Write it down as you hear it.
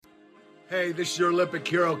Hey, this is your Olympic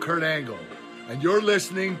hero, Kurt Angle, and you're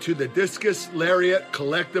listening to the Discus Lariat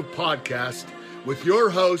Collective Podcast with your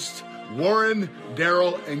hosts, Warren,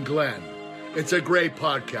 Daryl, and Glenn. It's a great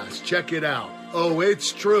podcast. Check it out. Oh,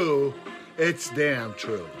 it's true. It's damn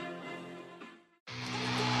true.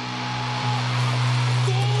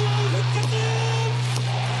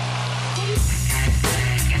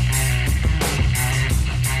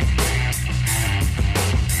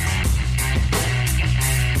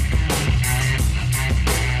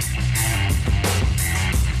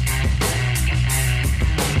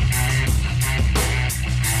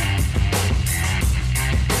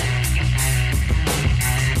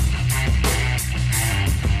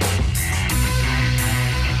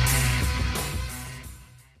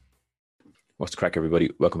 What's the crack,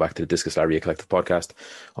 everybody? Welcome back to the Discus Lariat Collective Podcast.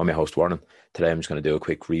 I'm your host, Warren. Today I'm just going to do a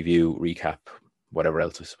quick review, recap, whatever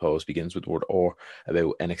else I suppose begins with the word or,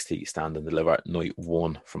 about NXT Stand and Deliver Night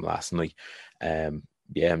 1 from last night. I'm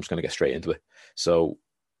just going to get straight into it. So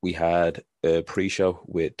we had a pre-show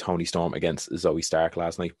with Toni Storm against Zoe Stark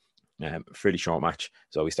last night. Fairly short match.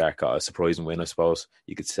 Zoe Stark got a surprising win, I suppose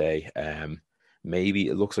you could say. Maybe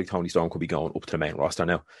it looks like Toni Storm could be going up to the main roster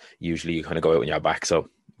now. Usually you kind of go out when you're back, so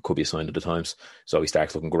could be a sign of the times. Zoe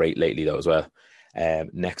Stark's looking great lately though as well.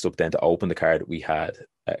 Next up then to open the card, we had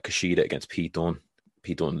Kushida against Pete Dunne.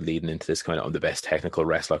 Pete Dunne leading into this kind of I'm the best technical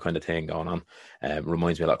wrestler kind of thing going on.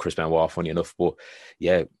 Reminds me a lot of Chris Benoit, funny enough. But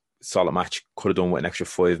yeah, solid match. Could have done with an extra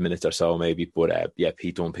 5 minutes or so maybe. But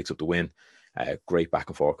Pete Dunne picks up the win. Great back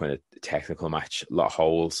and forth kind of technical match. A lot of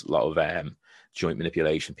holes, a lot of joint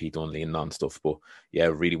manipulation. Pete Dunne leaning on stuff. But yeah,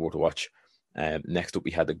 really worth a watch. Next up,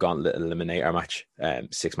 we had the Gauntlet Eliminator match,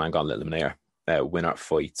 6-man Gauntlet Eliminator. Winner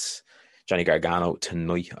fights Johnny Gargano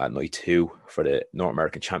tonight at night 2 for the North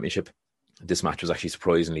American Championship. This match was actually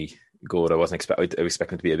surprisingly good. I was expecting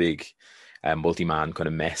it to be a big multi-man kind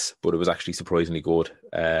of mess, but it was actually surprisingly good.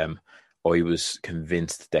 I was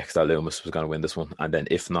convinced Dexter Lumis was going to win this one, and then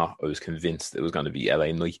if not, I was convinced it was going to be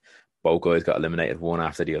LA Knight. Both guys got eliminated one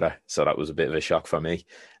after the other, so that was a bit of a shock for me.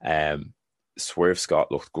 Swerve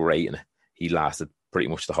Scott looked great in it. He lasted pretty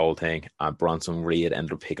much the whole thing, and Bronson Reed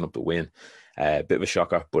ended up picking up the win. Bit of a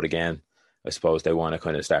shocker, but again, I suppose they want to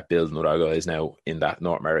kind of start building other guys now in that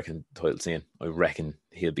North American title scene. I reckon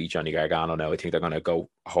he'll beat Johnny Gargano now. I think they're going to go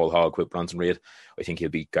whole hog with Bronson Reed. I think he'll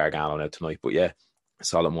beat Gargano now tonight. But yeah,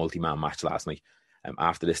 solid multi-man match last night.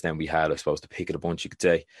 After this, then we had, I suppose, the pick of the bunch, you could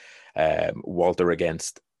say. Walter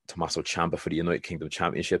against Tommaso Ciampa for the United Kingdom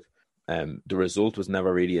Championship. The result was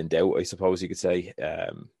never really in doubt, I suppose you could say.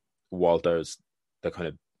 Walter's the kind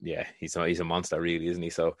of, he's a monster really, isn't he?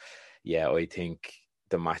 So yeah, I think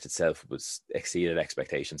the match itself was exceeded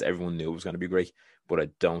expectations. Everyone knew it was going to be great, but I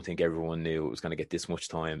don't think everyone knew it was going to get this much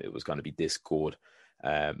time. It was going to be this good.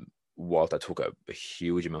 Walter took a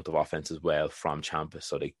huge amount of offense as well from Ciampa,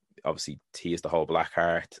 so they obviously teased the whole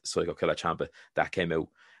Blackheart Psycho Killer Ciampa. That came out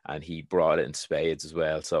and he brought it in spades as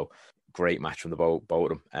well. So great match from the both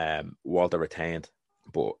of them. Walter retained,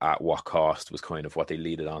 but at what cost was kind of what they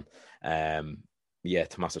leaded on.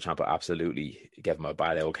 Tommaso Ciampa absolutely gave him a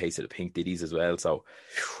bad old case of the pink ditties as well. So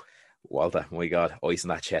Walter, my God, ice in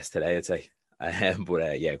that chest today, I'd say.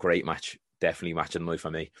 Great match. Definitely match of the night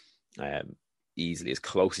for me. Easily as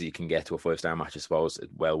close as you can get to a 5-star match, I suppose.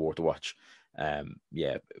 Well worth a watch.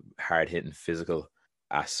 Hard hitting, physical.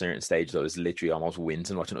 At certain stages, I was literally almost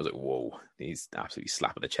wincing watching. I was like, whoa, he's absolutely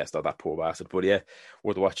slapping the chest out that poor bastard. But yeah,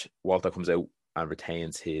 worth a watch. Walter comes out and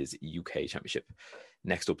retains his UK Championship.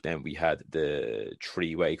 Next up then we had the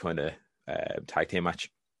 3-way kind of tag team match.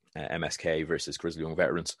 MSK versus Grizzly Young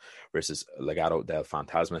Veterans versus Legado del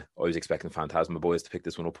Fantasma. I was expecting Fantasma boys to pick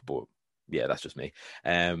this one up, but yeah, that's just me.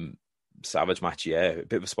 Savage match, a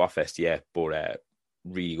bit of a spot fest, but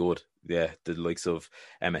really good. Yeah, the likes of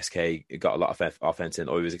MSK got a lot of offense in.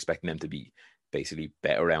 I was expecting them to be basically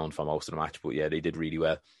bet around for most of the match, but yeah, they did really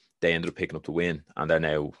well. They ended up picking up the win, and they're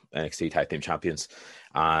now NXT Tag Team Champions.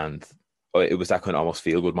 And it was that kind of almost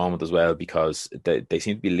feel-good moment as well, because they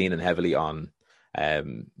seem to be leaning heavily on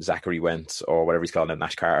Zachary Wentz, or whatever he's called now,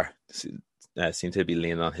 Nash Carter. Seem to be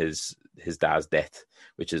leaning on his dad's death,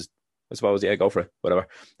 which is, I suppose, go for it, whatever.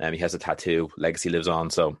 He has a tattoo, legacy lives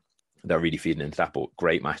on, so they're really feeding into that. But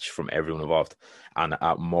great match from everyone involved. And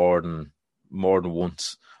at more than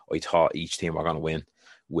once, I thought each team were going to win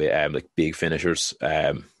with like big finishers,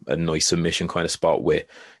 a nice submission kind of spot with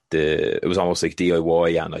it was almost like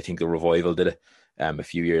DIY, and I think the Revival did it a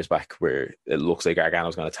few years back, where it looks like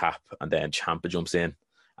Gargano's going to tap and then Ciampa jumps in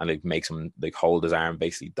and like makes him like hold his arm,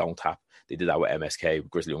 basically don't tap. They did that with MSK.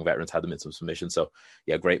 Grizzly Young Veterans had them in some submissions. So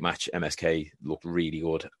yeah, great match. MSK looked really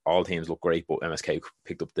good. All teams looked great, but MSK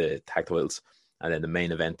picked up the tag titles. And then the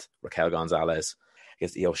main event, Raquel Gonzalez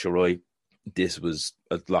against Io Shirai. This was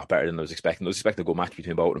a lot better than I was expecting. I was expecting a good match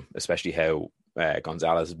between both of them, especially how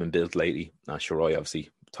Gonzalez has been built lately. And Shirai, obviously,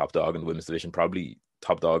 top dog in the women's division, probably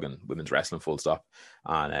top dog in women's wrestling, full stop.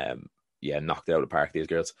 And knocked out of the park, these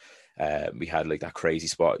girls. We had like that crazy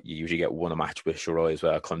spot. You usually get one a match with Shirai as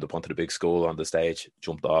well. Climbed up onto the big skull on the stage,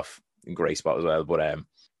 jumped off, in great spot as well. But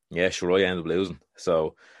Shirai ended up losing.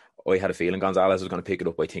 So I had a feeling Gonzalez was going to pick it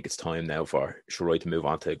up. I think it's time now for Shirai to move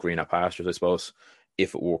on to greener pastures, I suppose,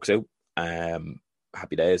 if it works out.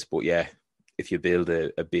 Happy days. But yeah, if you build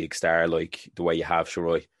a big star like the way you have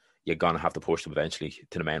Shirai, you're going to have to push them eventually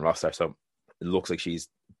to the main roster. So it looks like she's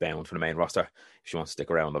bound for the main roster. If she wants to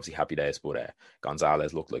stick around, obviously happy days. But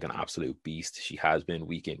Gonzalez looked like an absolute beast. She has been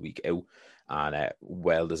week in, week out, and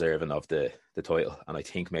well deserving of the title. And I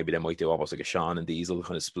think maybe they might do almost like a Shawn and Diesel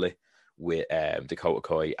kind of split with Dakota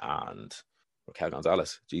Kai and Raquel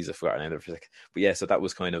Gonzalez. Jesus, I forgot her name there for a sec. But yeah, so that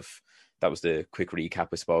was the quick recap,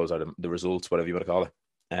 I suppose, or the results, whatever you want to call it.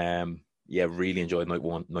 Really enjoyed night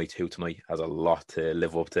 1. Night 2 tonight has a lot to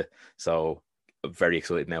live up to. So I'm very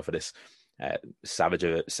excited now for this.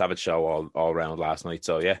 Savage show all around last night.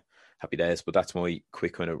 So yeah, happy days. But that's my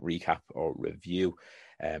quick kind of recap or review.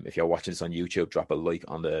 If you're watching this on YouTube, drop a like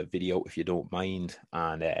on the video if you don't mind,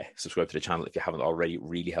 and subscribe to the channel if you haven't already. It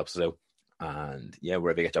really helps us out. And yeah,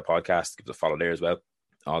 wherever you get your podcast, give us a follow there as well.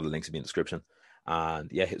 All the links will be in the description. And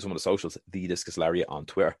yeah, hit some of the socials, The Discus Lariat on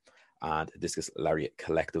Twitter and Discus Lariat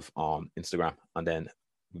Collective on Instagram. And then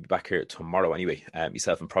we'll be back here tomorrow anyway.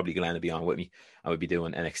 Myself and probably Glenn will be on with me, and we'll be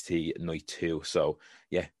doing NXT Night 2. So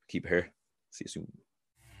yeah, keep it here. See you soon.